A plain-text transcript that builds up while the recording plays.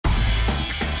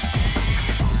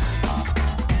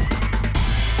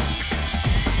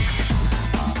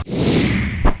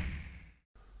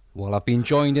Well, I've been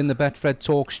joined in the Betfred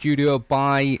Talk studio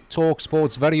by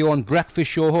TalkSport's very own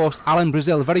breakfast show host, Alan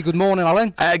Brazil. Very good morning,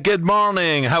 Alan. Good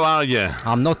morning. How are you?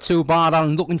 I'm not too bad,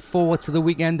 Alan. Looking forward to the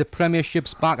weekend. The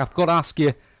Premiership's back. I've got to ask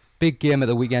you, big game at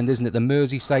the weekend, isn't it? The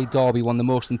Merseyside derby, one of the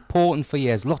most important for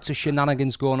years. Lots of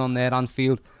shenanigans going on there at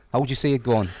Anfield. How would you see it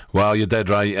going? Well, you're dead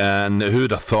right, and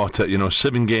who'd have thought it?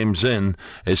 7 games in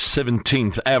is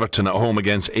 17th Everton at home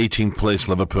against 18th place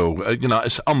Liverpool.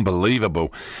 It's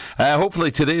unbelievable. Hopefully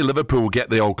today Liverpool will get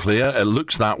the all clear. It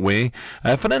looks that way.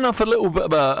 Funny enough, a little bit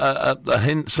of a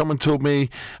hint. Someone told me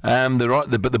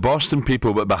the Boston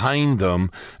people, but behind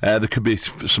them there could be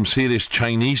some serious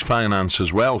Chinese finance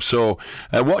as well. So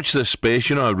watch this space.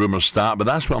 Rumours start, but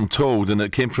that's what I'm told, and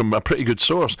it came from a pretty good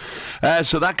source.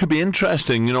 So that could be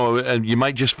interesting. You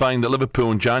might just find that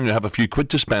Liverpool in January have a few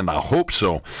quid to spend. I hope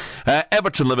so.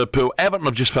 Liverpool. Everton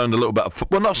have just found a little bit of,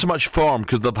 not so much form,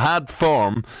 because they've had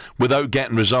form without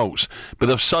getting results, but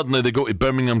they go to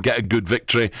Birmingham, get a good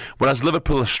victory, whereas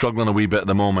Liverpool are struggling a wee bit at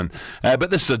the moment. But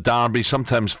this is a derby.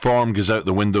 Sometimes form goes out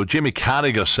the window. Jamie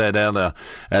Carragher said earlier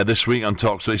this week on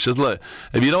Talk, so he said, look,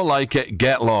 if you don't like it,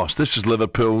 get lost. This is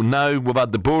Liverpool. Now we've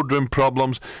had the boardroom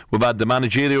problems, we've had the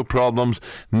managerial problems,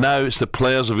 now it's the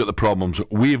players who've got the problems.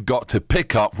 We've got to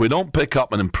pick up. If we don't pick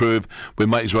up and improve, we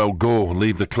might as well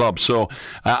leave the club. So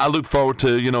I look forward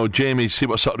to, Jamie, see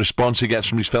what sort of response he gets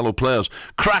from his fellow players.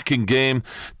 Cracking game.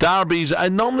 Derbies, I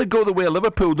normally go the way of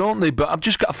Liverpool, don't they? But I've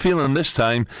just got a feeling this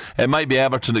time it might be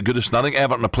Everton at Goodison. I think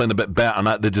Everton are playing a bit better and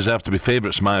that they deserve to be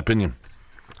favourites, in my opinion.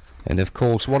 And of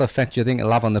course, what effect do you think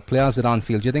it'll have on the players at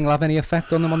Anfield? Do you think it'll have any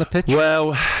effect on them on the pitch?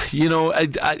 Well,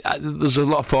 there's a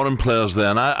lot of foreign players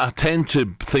there, and I tend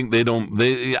to think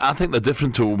I think they're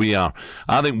different to what we are.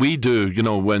 I think we do,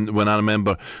 when I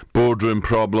remember boardroom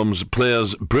problems,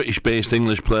 players, British-based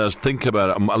English players, think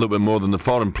about it a little bit more than the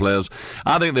foreign players.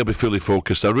 I think they'll be fully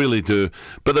focused, I really do.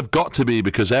 But they've got to be,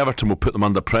 because Everton will put them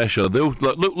under pressure. They'll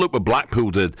look what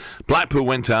Blackpool did. Blackpool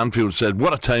went to Anfield and said,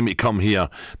 what a time to come here.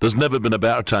 There's never been a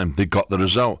better time. They got the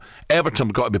result. Everton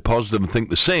have got to be positive and think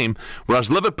the same,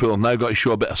 whereas Liverpool have now got to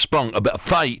show a bit of spunk, a bit of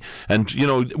fight, and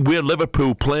we're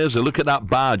Liverpool players. They look at that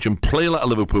badge and play like a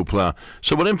Liverpool player.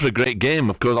 So we're in for a great game,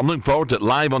 of course. I'm looking forward to it.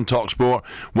 Live on TalkSport,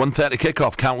 1:30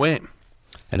 kickoff. Can't wait.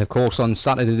 And of course on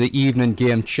Saturday the evening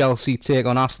game, Chelsea take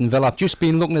on Aston Villa. I've just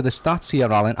been looking at the stats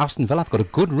here, Alan. Aston Villa have got a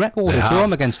good record at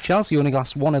home against Chelsea. Only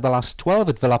lost one of the last 12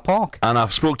 at Villa Park. And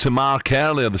I've spoke to Mark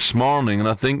earlier this morning, and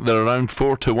I think they're around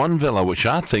 4-1 Villa, which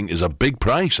I think is a big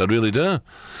price. I really do.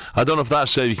 I don't know if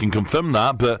that's you can confirm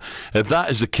that, but if that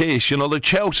is the case, the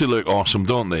Chelsea look awesome,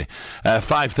 don't they?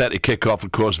 5:30 kickoff,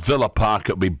 of course. Villa Park,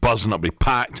 it'll be buzzing, it'll be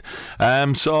packed.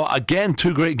 So again,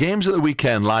 2 great games at the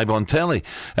weekend live on telly.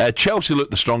 Chelsea look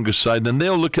the strongest side, and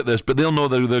they'll look at this, but they'll know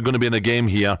they're going to be in a game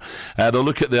here. They'll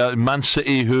look at the Man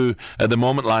City, who at the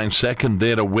moment lie in second.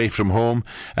 They're away from home.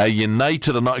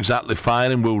 United are not exactly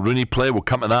firing. Will Rooney play? We'll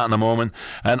come to that in a moment.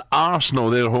 And Arsenal,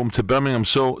 they're home to Birmingham.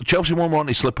 So Chelsea won't want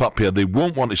to slip up here. They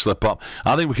won't want to slip up.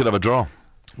 I think we could have a draw.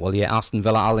 Well, yeah, Aston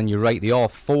Villa, Alan, you're right. They are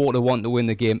 4-1 to win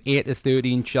the game,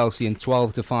 8-13 Chelsea, and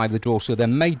 12-5 the draw. So there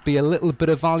might be a little bit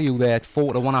of value there at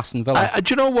 4-1 Aston Villa.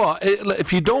 Do you know what?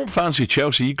 If you don't fancy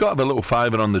Chelsea, you've got to have a little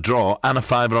fiver on the draw and a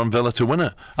fiver on Villa to win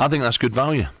it. I think that's good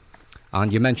value.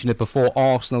 And you mentioned it before,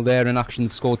 Arsenal there in action.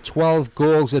 They've scored 12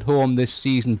 goals at home this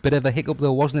season. Bit of a hiccup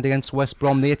though, wasn't it, against West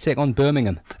Brom? They take on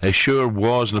Birmingham. It sure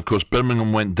was, and of course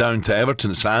Birmingham went down to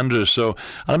Everton at St Andrews. So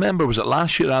I remember, was it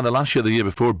last year, either last year or the year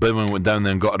before, Birmingham went down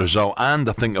there and got a result, and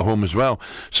I think at home as well.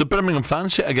 So Birmingham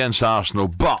fancy it against Arsenal,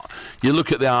 but you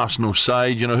look at the Arsenal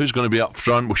side, who's going to be up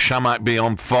front? Will Shamak be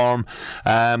on form?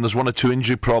 There's 1 or 2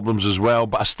 injury problems as well,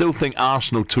 but I still think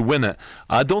Arsenal to win it.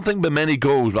 I don't think by many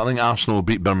goals, but I think Arsenal will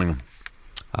beat Birmingham.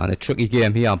 And a tricky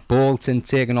game here, Bolton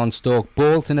taking on Stoke.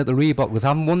 Bolton at the Reebok, they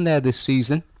haven't won there this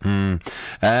season.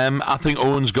 I think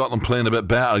Owen's got them playing a bit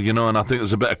better, and I think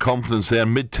there's a bit of confidence there.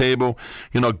 Mid-table,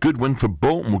 a good win for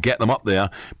Bolton will get them up there.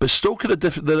 But Stoke are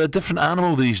they're a different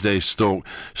animal these days, Stoke.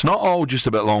 It's not all just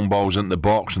about long balls into the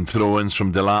box and throw-ins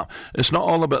from Delap. It's not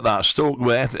all about that. Stoke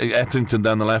with Etherington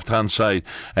down the left-hand side,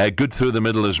 good through the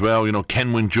middle as well.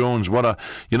 Kenwyne Jones, what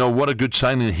a good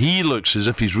signing. He looks as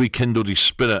if he's rekindled his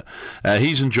spirit.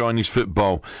 He's enjoying his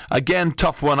football. Again,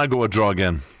 tough one. I go a draw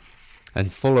again.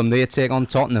 And Fulham, they take on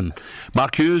Tottenham.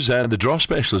 Mark Hughes, the draw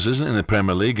specialist, isn't it, in the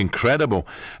Premier League? Incredible.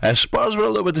 Spurs were a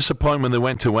little bit disappointed when they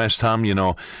went to West Ham,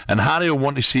 and Harry will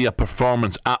want to see a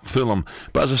performance at Fulham.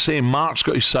 But as I say, Mark's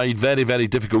got his side very, very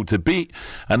difficult to beat,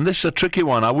 and this is a tricky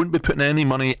one. I wouldn't be putting any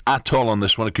money at all on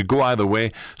this one. It could go either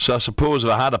way, so I suppose if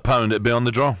I had £1, it'd be on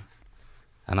the draw.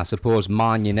 And I suppose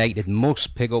Man United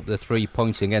must pick up the 3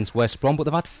 points against West Brom, but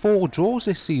they've had 4 draws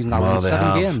this season in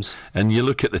 7 games. And you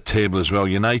look at the table as well.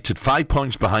 United 5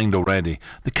 points behind already.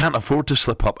 They can't afford to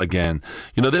slip up again.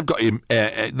 You know, they've got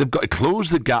to close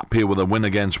the gap here with a win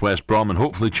against West Brom, and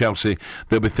hopefully Chelsea,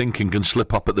 they'll be thinking, can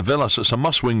slip up at the Villa. So it's a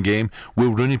must-win game.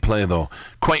 Will Rooney play though?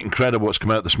 Quite incredible what's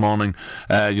come out this morning.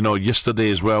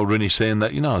 Yesterday as well, Rooney saying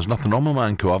that, there's nothing wrong with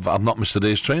Manco. I've not missed a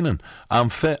day's training. I'm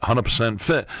fit, 100%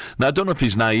 fit. Now I don't know if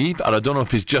he's naive, or I don't know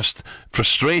if he's just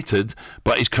frustrated,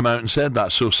 but he's come out and said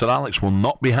that. So Sir Alex will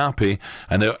not be happy,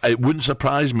 and it wouldn't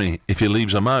surprise me if he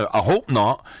leaves him out. I hope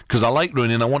not, because I like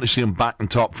Rooney and I want to see him back in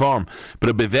top form. But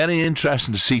it'll be very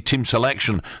interesting to see team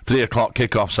selection 3 o'clock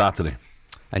kick-off Saturday.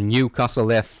 And Newcastle,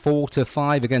 they're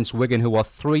 4-5 against Wigan, who are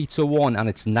 3-1, and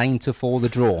it's 9-4 the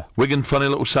draw. Wigan, funny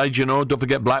little side, Don't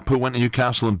forget Blackpool went to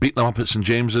Newcastle and beat them up at St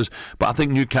James's. But I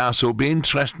think Newcastle will be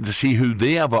interesting to see who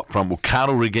they have up front. Will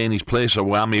Carroll regain his place, or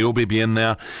will Amiobi be in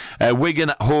there?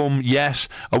 Wigan at home, yes.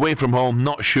 Away from home,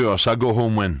 not sure. So I go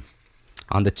home win.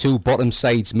 And the 2 bottom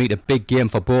sides meet, a big game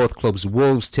for both clubs.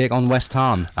 Wolves take on West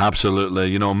Ham.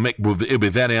 Absolutely. Mick he'll be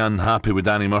very unhappy with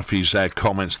Danny Murphy's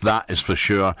comments, that is for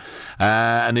sure.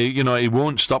 And he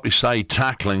won't stop his side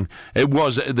tackling. It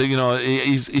was,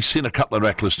 he's seen a couple of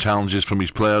reckless challenges from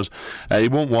his players. He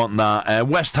won't want that.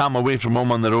 West Ham away from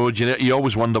home on the road. You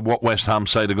always wonder what West Ham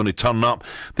side are going to turn up.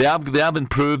 They have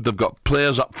improved. They've got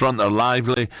players up front that are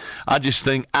lively. I just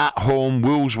think at home,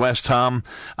 Wolves, West Ham,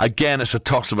 again, it's a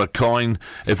toss of a coin.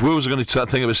 If Wolves are going to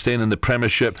think about staying in the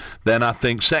Premiership, then I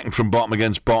think second from bottom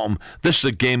against bottom, this is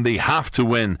a game they have to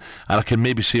win, and I can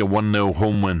maybe see a 1-0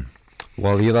 home win.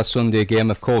 Well, the other Sunday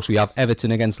game, of course, we have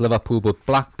Everton against Liverpool, but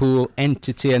Blackpool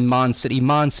entertain Man City.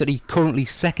 Man City currently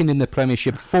second in the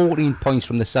Premiership, 14 points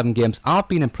from the 7 games. I've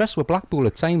been impressed with Blackpool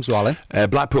at times, Alan.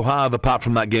 Blackpool have, apart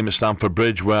from that game at Stamford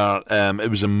Bridge, where it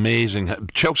was amazing.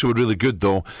 Chelsea were really good,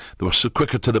 though. They were so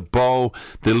quicker to the ball.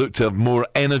 They looked to have more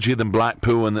energy than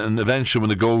Blackpool, and eventually when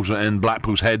the goals went in,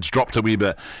 Blackpool's heads dropped a wee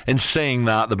bit. In saying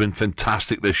that, they've been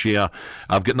fantastic this year.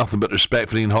 I've got nothing but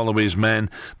respect for Ian Holloway's men,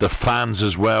 their fans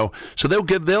as well. So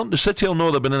the City will know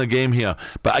they've been in a game here.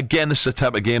 But again, this is the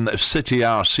type of game that if City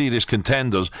are serious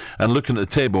contenders and looking at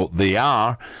the table, they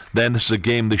are, then this is a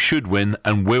game they should win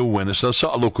and will win. It's a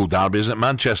sort of local derby, isn't it?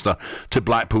 Manchester to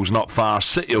Blackpool's not far.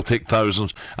 City will take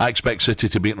thousands. I expect City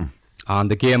to beat them.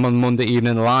 And the game on Monday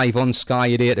evening, live on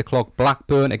Sky at 8 o'clock,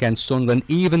 Blackburn against Sunderland.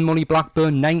 Even money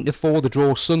Blackburn, 9-4 the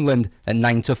draw. Sunderland at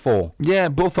 9-4. Yeah,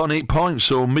 both on 8 points,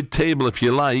 so mid-table if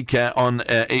you like, on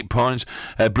 8 points.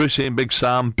 Brucey and Big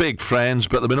Sam, big friends,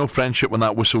 but there'll be no friendship when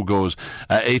that whistle goes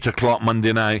at 8 o'clock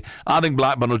Monday night. I think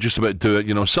Blackburn will just about do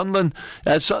it. Sunderland,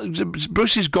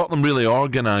 Brucey's got them really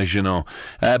organised,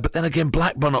 but then again,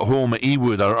 Blackburn at home at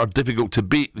Ewood are difficult to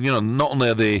beat. Not only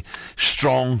are they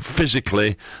strong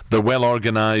physically, they're well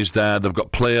organised, they've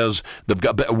got players, they've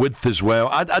got a bit of width as well.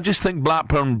 I just think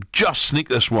Blackburn just sneak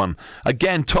this one.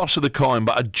 Again, toss of the coin,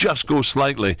 but I'd just go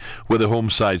slightly with the home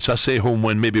side. So I say home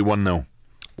win, maybe 1-0.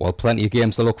 Well, plenty of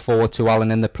games to look forward to, Alan,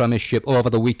 in the Premiership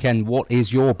over the weekend. What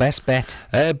is your best bet?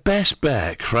 Best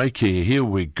bet, crikey, here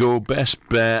we go. Best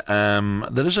bet,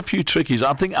 there is a few trickies.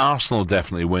 I think Arsenal will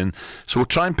definitely win, so we'll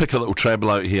try and pick a little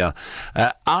treble out here.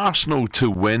 Arsenal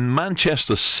to win,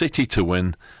 Manchester City to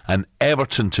win, and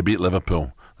Everton to beat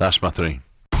Liverpool. That's my 3.